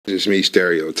Just me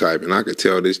stereotyping. I could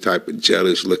tell this type of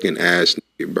jealous looking ass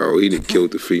nigga, bro. He done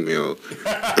killed the female.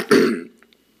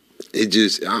 It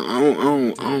just, I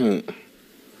don't.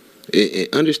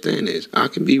 Understand this. I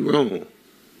can be wrong,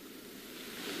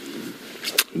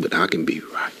 but I can be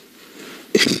right.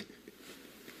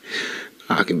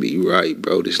 I can be right,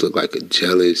 bro. This look like a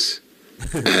jealous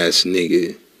ass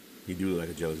nigga. He do look like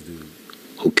a jealous dude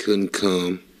who couldn't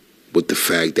come with the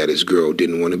fact that his girl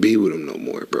didn't want to be with him no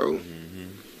more, bro.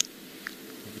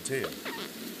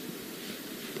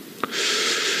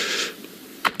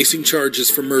 Facing charges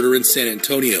for murder in San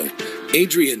Antonio,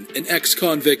 Adrian, an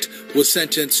ex-convict, was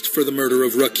sentenced for the murder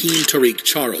of Rakeem Tariq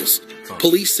Charles.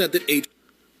 Police said that Adrian...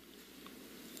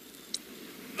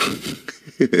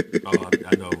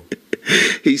 I know.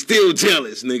 He's still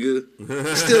jealous, nigga.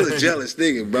 Still a jealous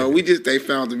nigga, bro. They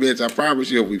found the bitch. I promise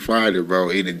you if we find her, bro,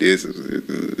 he did this.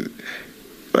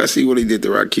 Let's see what he did to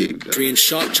Rakeem. Adrian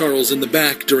shot Charles in the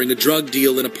back during a drug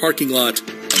deal in a parking lot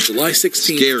on July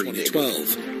 16, 2012.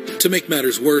 Nigga. To make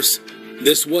matters worse,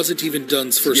 this wasn't even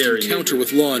Dunn's first encounter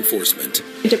with law enforcement.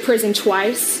 To prison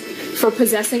twice for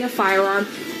possessing a firearm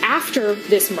after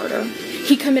this murder.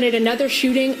 He committed another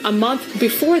shooting a month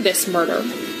before this murder.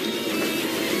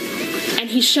 And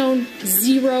he's shown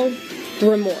zero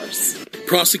remorse.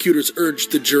 Prosecutors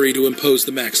urged the jury to impose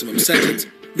the maximum sentence,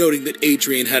 noting that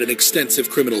Adrian had an extensive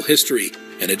criminal history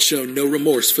and had shown no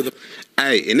remorse for the...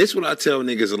 Hey, and this is what I tell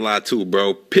niggas a lot too,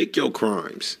 bro. Pick your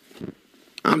crimes.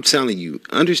 I'm telling you,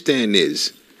 understand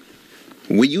this.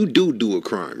 When you do a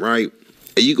crime, right?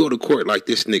 And you go to court like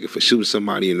this nigga for shooting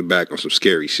somebody in the back on some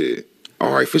scary shit.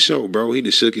 All right, for sure, bro. He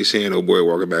just shook his hand, old boy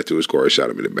walking back to his car,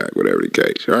 shot him in the back, whatever the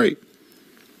case, right?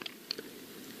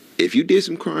 If you did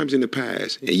some crimes in the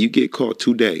past and you get caught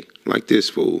today, like this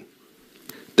fool,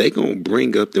 they gonna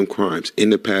bring up them crimes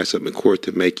in the past up in court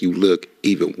to make you look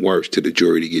even worse to the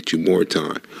jury to get you more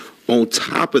time. On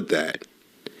top of that,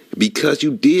 because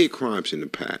you did crimes in the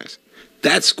past,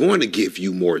 that's going to give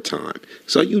you more time.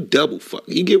 So you double fuck.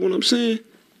 You get what I'm saying?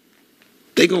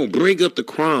 They gonna bring up the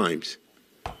crimes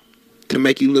to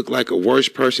make you look like a worse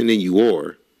person than you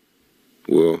are.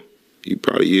 Well, you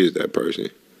probably is that person.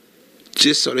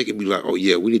 Just so they can be like, oh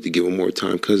yeah, we need to give them more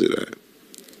time because of that.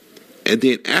 And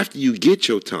then after you get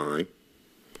your time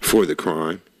for the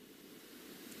crime,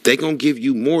 they gonna give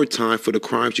you more time for the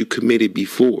crimes you committed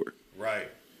before. Right.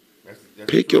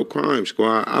 Pick your crime,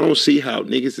 squad. I don't see how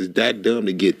niggas is that dumb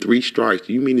to get 3 strikes.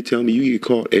 Do you mean to tell me you get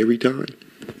caught every time?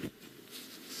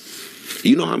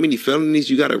 You know how many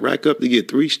felonies you got to rack up to get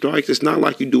 3 strikes? It's not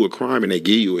like you do a crime and they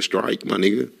give you a strike, my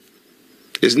nigga.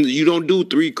 You don't do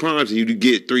 3 crimes and you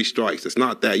get 3 strikes. It's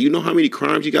not that. You know how many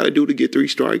crimes you got to do to get 3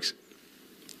 strikes?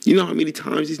 You know how many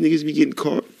times these niggas be getting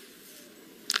caught?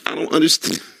 I don't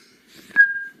understand.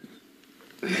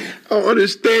 I don't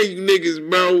understand you niggas,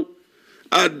 bro.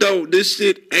 I don't. This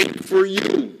shit ain't for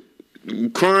you.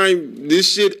 Crime,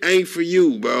 this shit ain't for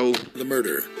you, bro. The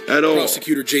murder. At all.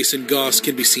 Prosecutor Jason Goss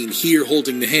can be seen here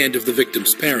holding the hand of the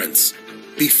victim's parents.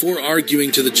 Before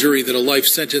arguing to the jury that a life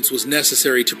sentence was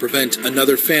necessary to prevent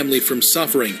another family from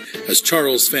suffering, as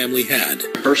Charles' family had.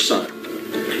 Her son,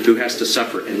 who has to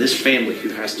suffer, and this family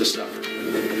who has to suffer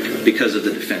because of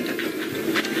the defendant.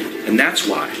 And that's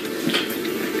why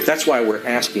we're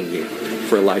asking you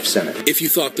for a life sentence. If you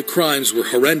thought the crimes were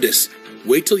horrendous,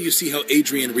 wait till you see how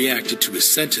Adrian reacted to his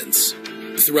sentence.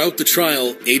 Throughout the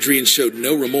trial, Adrian showed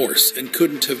no remorse and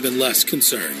couldn't have been less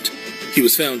concerned. He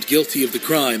was found guilty of the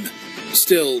crime.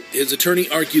 Still, his attorney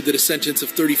argued that a sentence of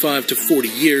 35 to 40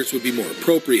 years would be more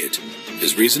appropriate.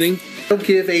 His reasoning? Don't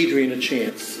give Adrian a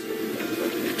chance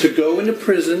to go into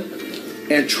prison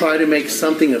and try to make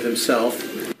something of himself.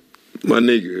 My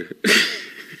nigga.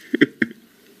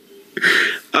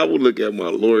 I would look at my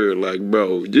lawyer like,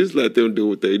 bro, just let them do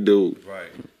what they do. Right.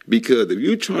 Because if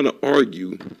you're trying to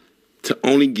argue to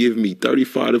only give me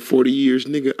 35 to 40 years,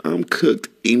 nigga, I'm cooked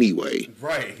anyway.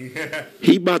 Right.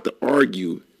 He about to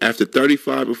argue after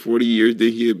 35 or 40 years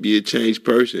that he'll be a changed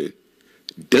person.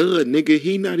 Duh, nigga,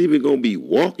 he not even gonna be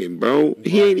walking, bro. Right.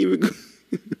 He ain't even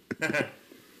gonna...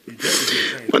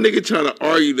 My nigga trying to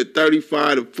argue the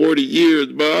 35 to 40 years,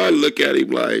 bro. I look at him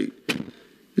like,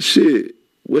 shit.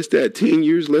 What's that, 10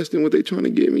 years less than what they trying to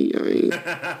get me? I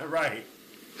ain't... Right.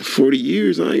 40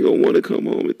 years, I ain't gonna want to come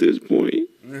home at this point.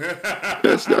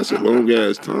 That's a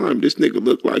long-ass time. This nigga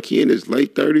look like he in his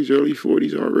late 30s, early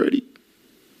 40s already.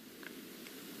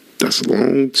 That's a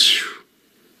long...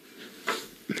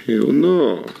 Hell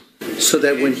no. So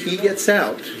that when he gets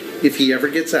out, if he ever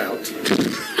gets out,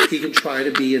 he can try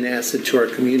to be an asset to our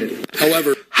community.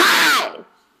 However... How?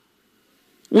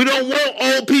 We don't want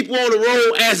old people on the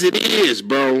road as it is,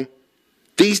 bro.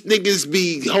 These niggas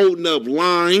be holding up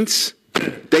lines.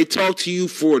 They talk to you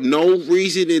for no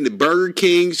reason in the Burger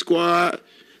King squad.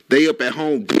 They up at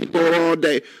Home Depot all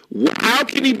day. How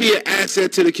can he be an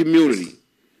asset to the community?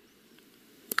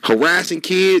 Harassing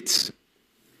kids?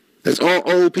 That's all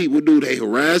old people do. They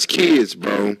harass kids,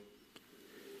 bro.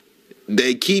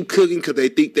 They keep cooking because they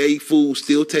think they food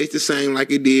still tastes the same like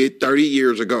it did 30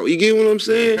 years ago. You get what I'm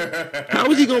saying?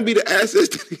 How is he going to be the asset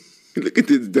to Look at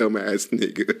this dumbass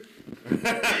nigga.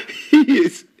 He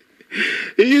is,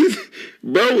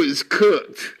 bro is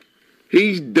cooked.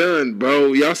 He's done,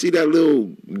 bro. Y'all see that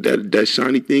little, that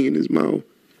shiny thing in his mouth?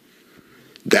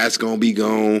 That's gonna be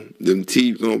gone. Them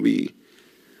teeth gonna be,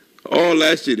 all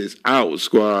that shit is out,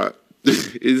 squad.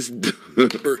 It's done.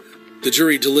 The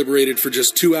jury deliberated for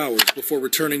just 2 hours before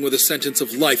returning with a sentence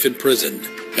of life in prison.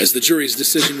 As the jury's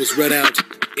decision was read out,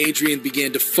 Adrian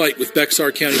began to fight with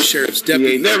Bexar County Sheriff's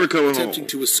deputy, attempting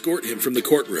to escort him from the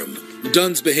courtroom.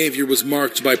 Dunn's behavior was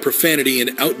marked by profanity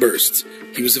and outbursts.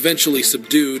 He was eventually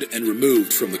subdued and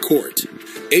removed from the court.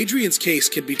 Adrian's case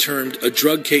can be termed a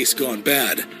drug case gone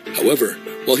bad. However,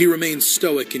 while he remains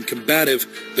stoic and combative,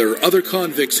 there are other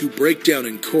convicts who break down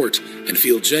in court and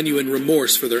feel genuine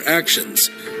remorse for their actions,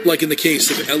 like in the case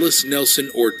of Ellis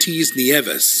Nelson Ortiz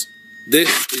Nieves.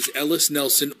 This is Ellis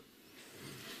Nelson.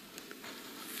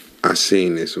 I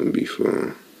seen this one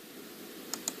before.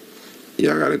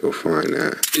 Y'all gotta go find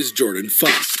that. Is Jordan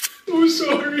Fuss. I'm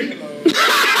sorry.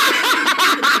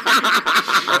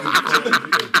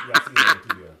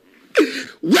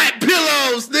 Wet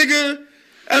pillows, nigga.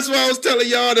 That's why I was telling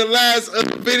y'all the last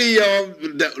video.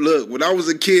 Look, when I was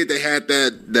a kid, they had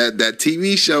that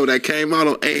TV show that came out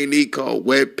on A&E called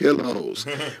Wet Pillows,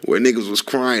 where niggas was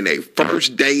crying their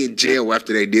first day in jail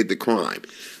after they did the crime.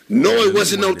 No, it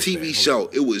wasn't no TV show.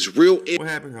 It was real. What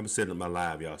happened? I'm setting up my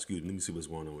live, y'all. Excuse me. Let me see what's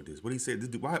going on with this. What he said? This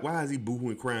dude, why is he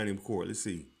boohooing crying in court? Let's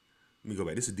see. Let me go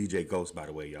back. This is DJ Ghost, by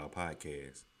the way, y'all.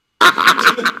 Podcast.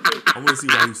 I want to see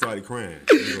why he started crying.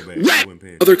 Let me go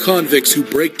back. Other convicts who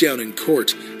break down in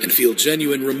court and feel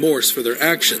genuine remorse for their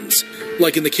actions,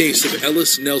 like in the case of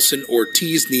Ellis Nelson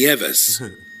Ortiz Nieves.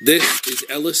 This is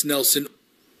Ellis Nelson.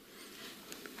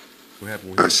 What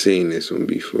happened? I seen this one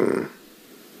before.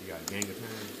 You got gang of time?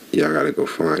 Y'all gotta go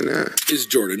find that. Is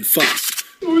Jordan Fuss.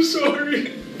 I'm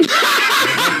sorry.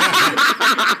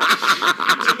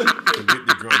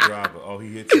 Convicted drunk driver. Oh,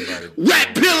 he hit somebody.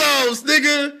 Wet pillows,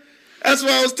 nigga. That's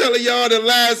why I was telling y'all the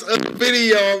last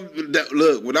video.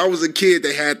 Look, when I was a kid,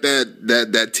 they had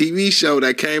that TV show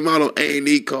that came out on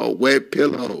A&E called Wet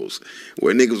Pillows,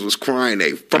 where niggas was crying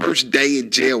their first day in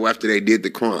jail after they did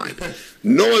the crime.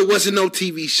 No, it wasn't no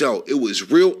TV show. It was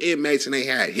real inmates, and they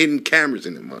had hidden cameras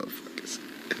in the motherfuckers.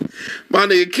 My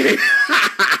nigga came.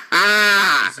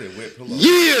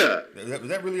 Yeah. Was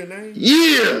that really a name?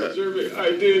 Yeah.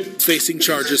 I did. Facing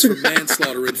charges for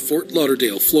manslaughter in Fort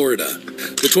Lauderdale, Florida.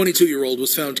 The 22-year-old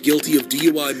was found guilty of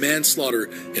DUI manslaughter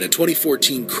in a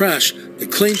 2014 crash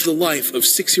that claimed the life of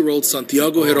 6-year-old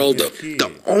Santiago Geraldo.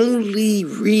 The only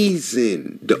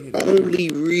reason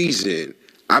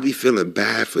I be feeling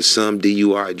bad for some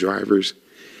DUI drivers,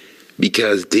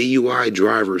 because DUI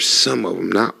drivers, some of them,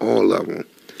 not all of them,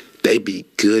 they be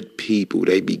good people.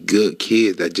 They be good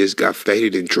kids that just got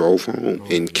faded and drove home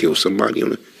and killed somebody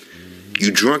on the. You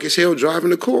drunk as hell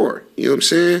driving the car. You know what I'm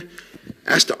saying?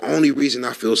 That's the only reason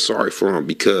I feel sorry for them,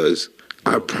 because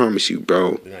I promise you,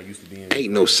 bro,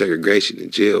 ain't no segregation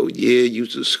in jail. Yeah, you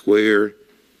was a square.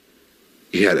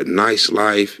 You had a nice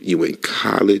life. You in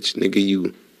college, nigga.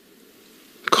 You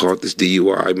caught this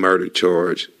DUI murder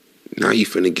charge. Now you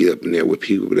finna get up in there with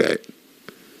people that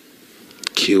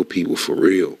kill people for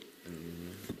real.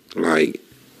 Like,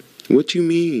 what you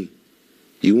mean?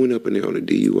 You went up in there on a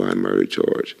DUI murder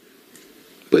charge,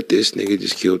 but this nigga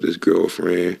just killed his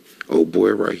girlfriend. Old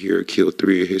boy right here killed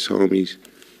 3 of his homies.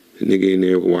 The nigga in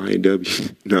there with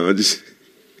YNW. No, just.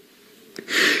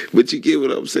 But you get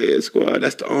what I'm saying, squad.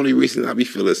 That's the only reason I be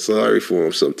feeling sorry for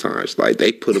him sometimes. Like,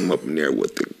 they put him up in there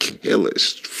with the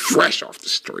killers, fresh off the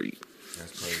street.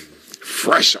 That's crazy.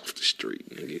 Fresh off the street,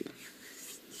 nigga.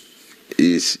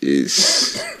 Is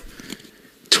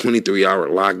 23-hour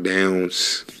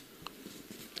lockdowns.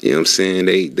 You know what I'm saying?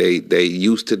 They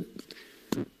used to.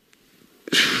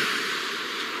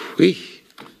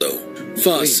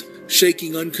 Fuss,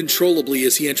 shaking uncontrollably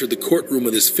as he entered the courtroom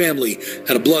with his family,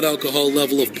 had a blood alcohol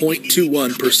level of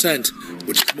 0.21%,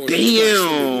 which is more than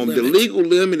damn, the legal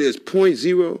limit is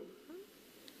 0.0.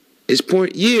 It's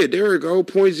point. Yeah, there we go.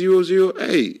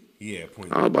 0.008. Yeah,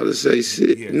 I was about to say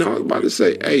 6. Yeah, no, I was about to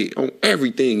say 8 on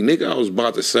everything, nigga. I was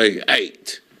about to say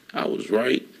 8. I was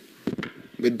right.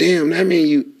 But damn, that mean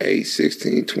you 8,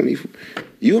 16, 24.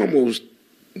 You almost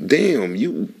damn,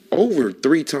 you over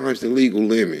 3 times the legal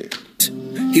limit.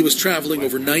 He was traveling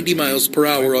over 90 miles per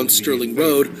hour on Sterling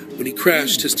Road when he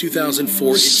crashed his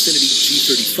 2004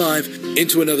 Infiniti G35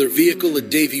 into another vehicle at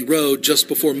Davie Road just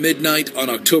before midnight on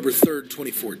October 3rd,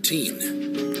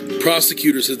 2014.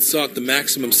 Prosecutors had sought the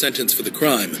maximum sentence for the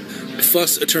crime.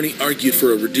 Fuss' attorney argued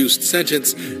for a reduced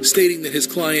sentence, stating that his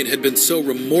client had been so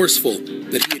remorseful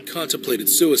that he had contemplated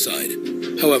suicide.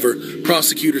 However,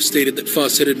 prosecutors stated that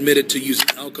Fuss had admitted to using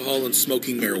alcohol and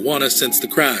smoking marijuana since the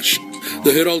crash.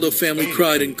 The Geraldo family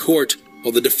cried in court,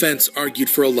 while the defense argued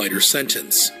for a lighter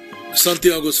sentence.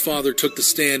 Santiago's father took the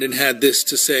stand and had this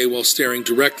to say while staring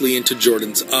directly into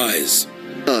Jordan's eyes.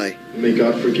 May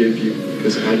God forgive you,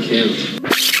 because I can't.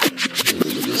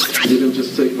 He didn't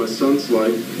just take my son's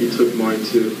life, he took mine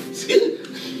too.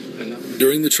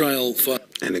 During the trial,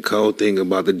 And the cold thing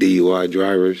about the DUI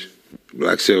drivers,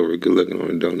 Black Silver, good looking on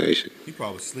the donation. He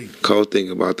probably asleep. Cold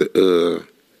thing about the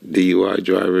DUI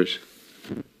drivers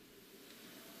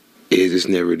is it's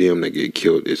never them that get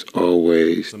killed. It's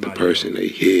always the person they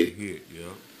hit. Yeah.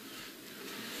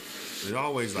 It's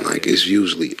always like it's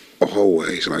usually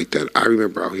always like that. I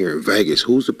remember out here in Vegas,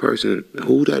 who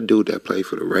that dude that played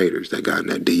for the Raiders that got in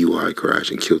that DUI crash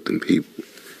and killed them people?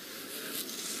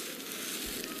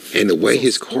 And the way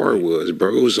his car was,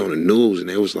 bro, it was on the news and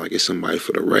it was like it's somebody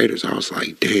for the Raiders. I was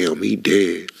like, damn, he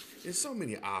dead. There's so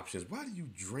many options. Why do you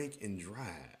drink and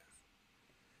drive?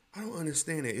 I don't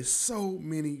understand it. It's so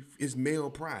many. It's male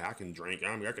pride. I can drink.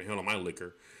 I can handle my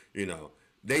liquor. You know,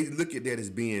 they look at that as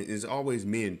being. It's always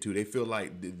men too. They feel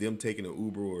like them taking an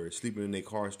Uber or sleeping in their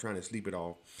cars, trying to sleep it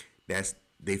off.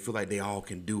 They feel like they all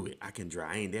can do it. I can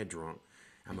drive. I ain't that drunk.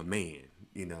 I'm a man.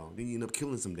 You know. Then you end up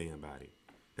killing some damn body.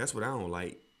 That's what I don't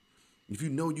like. If you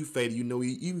know you faded, you know,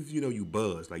 even if you know you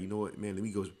buzzed, like, you know what, man, let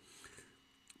me go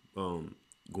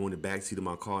in the back seat of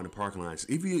my car in the parking lot.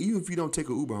 Even if you don't take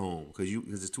an Uber home because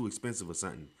it's too expensive or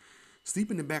something,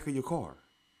 sleep in the back of your car.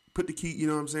 Put the key, you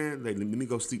know what I'm saying? Like, let me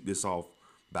go sleep this off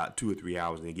about 2 or 3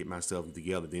 hours and then get myself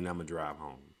together. Then I'm gonna drive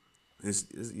home. There's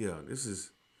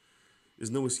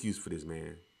no excuse for this,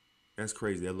 man. That's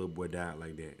crazy. That little boy died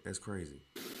like that. That's crazy.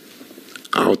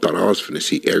 I thought I was finna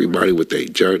see everybody with their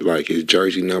jersey, like his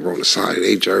jersey number on the side of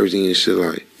their jersey and shit,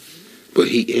 like. But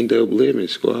he ended up living,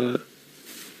 squad.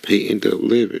 He ended up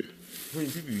living. How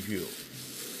many people you killed?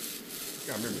 I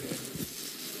gotta remember that.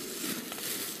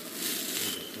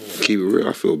 Keep it real,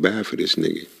 I feel bad for this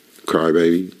nigga.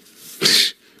 Crybaby.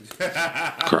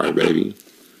 Crybaby.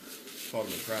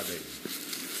 Talking to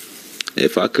crybaby.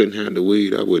 If I couldn't handle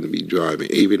weed, I wouldn't be driving,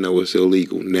 even though it's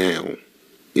illegal now.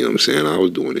 You know what I'm saying? I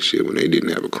was doing this shit when they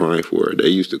didn't have a crime for it. They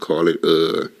used to call it,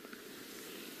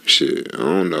 shit, I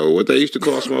don't know. What they used to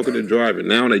call smoking and driving.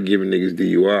 Now they giving niggas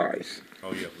DUIs.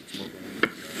 Oh, yeah, for smoking.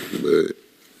 But,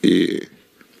 yeah.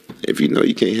 If you know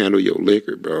you can't handle your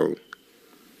liquor, bro.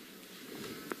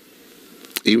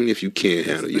 Even if you can't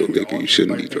handle your liquor, you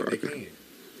shouldn't be driving.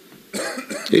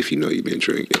 If you know you've been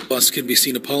drinking. Fuss can be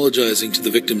seen apologizing to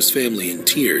the victim's family in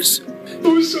tears.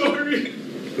 I'm sorry.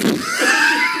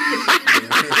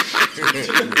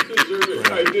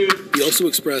 I did. He also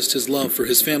expressed his love for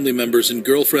his family members and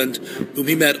girlfriend, whom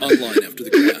he met online after the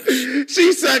crash.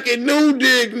 She sucking new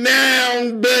dick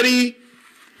now, buddy.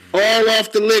 All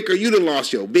off the liquor. You done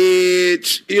lost your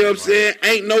bitch. You know what I'm saying?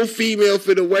 Ain't no female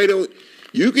for the way to...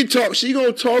 You can talk. She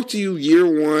gonna talk to you year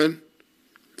 1.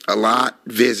 A lot.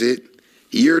 Visit.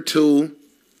 Year 2.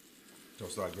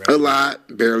 A lot.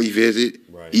 Barely visit.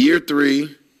 Right. Year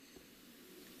 3.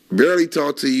 Barely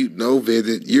talk to you. No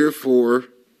visit. Year 4.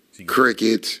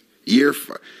 Crickets. Year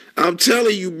 5. I'm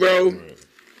telling you, bro. Right.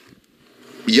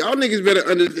 Y'all niggas better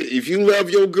understand. If you love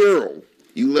your girl,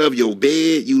 you love your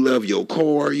bed, you love your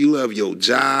car, you love your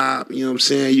job. You know what I'm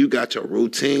saying? You got your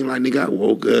routine. Like, nigga, I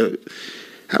woke up.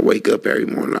 I wake up every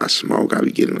morning. I smoke. I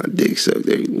be getting my dick sucked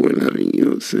every morning. I mean, you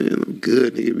know what I'm saying? I'm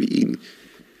good. Nigga be eating.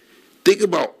 Think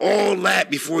about all that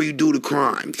before you do the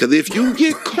crime. Because if you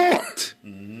get caught,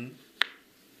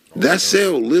 that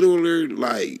cell literally,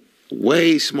 like,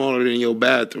 way smaller than your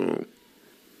bathroom.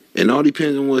 And all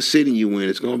depends on what city you in.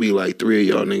 It's going to be like 3 of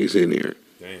y'all niggas in there.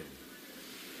 Damn.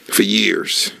 For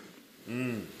years.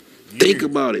 Think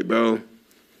about it, bro.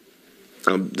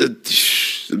 I'm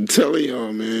telling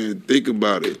y'all, man. Think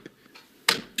about it.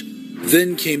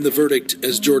 Then came the verdict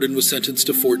as Jordan was sentenced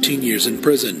to 14 years in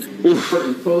prison. Court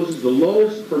imposes the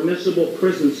lowest permissible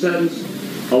prison sentence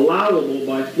allowable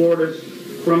by Florida's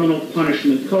Criminal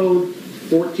Punishment Code,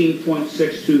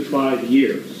 14.625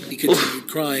 years. He continued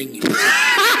crying. You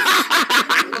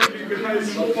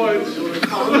guys so much.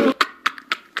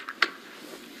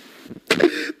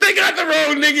 They got the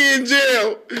wrong nigga nigga in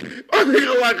jail. My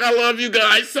nigga like, I love you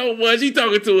guys so much. He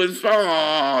talking to his phone.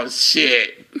 Oh,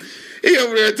 shit. He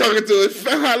over there talking to his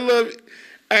phone. I love you.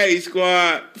 Hey,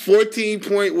 squad, 14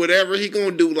 point whatever. He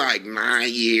gonna do like 9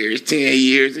 years, 10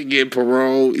 years and get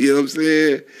parole. You know what I'm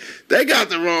saying? They got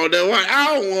the wrong though.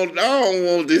 I don't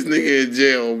want this nigga in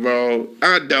jail, bro.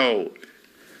 I don't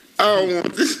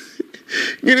want this.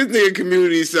 Get this nigga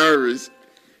community service.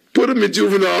 Put him in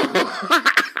juvenile.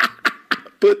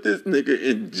 Put this nigga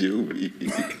in juvie.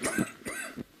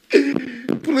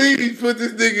 Please put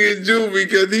this nigga in juvie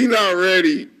because he not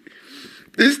ready.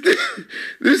 This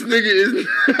nigga is.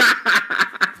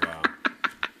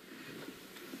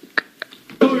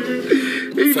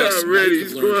 He's not ready.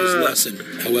 Learned his lesson.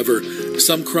 However,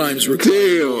 some crimes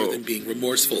require more than being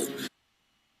remorseful.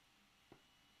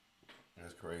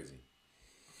 That's crazy.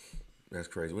 That's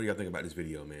crazy. What do y'all think about this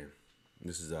video, man?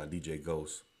 This is DJ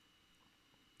Ghost.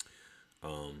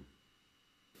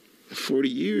 40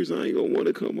 years, I ain't gonna want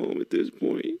to come home at this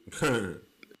point.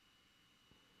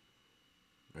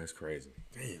 That's crazy.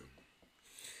 Damn.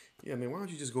 Yeah, man. Why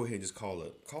don't you just go ahead and just call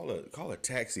a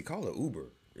taxi, call a Uber?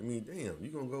 I mean, damn,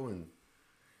 you gonna go and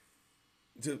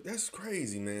that's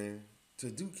crazy, man.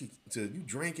 You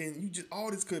drinking, you just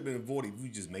all this could have been avoided if you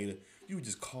just you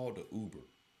just called the Uber.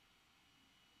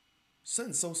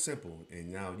 Something so simple,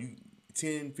 and now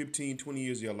 10, 15, 20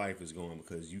 years of your life is gone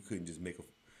because you couldn't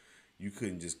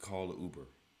just call an Uber.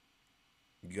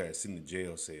 You gotta sit in the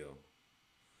jail cell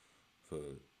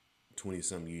for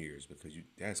 20-some years because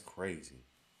that's crazy.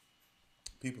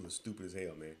 People are stupid as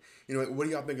hell, man. You know, what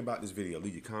do y'all think about this video?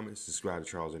 Leave your comments, subscribe to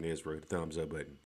Charles and Ezra, hit the thumbs up button.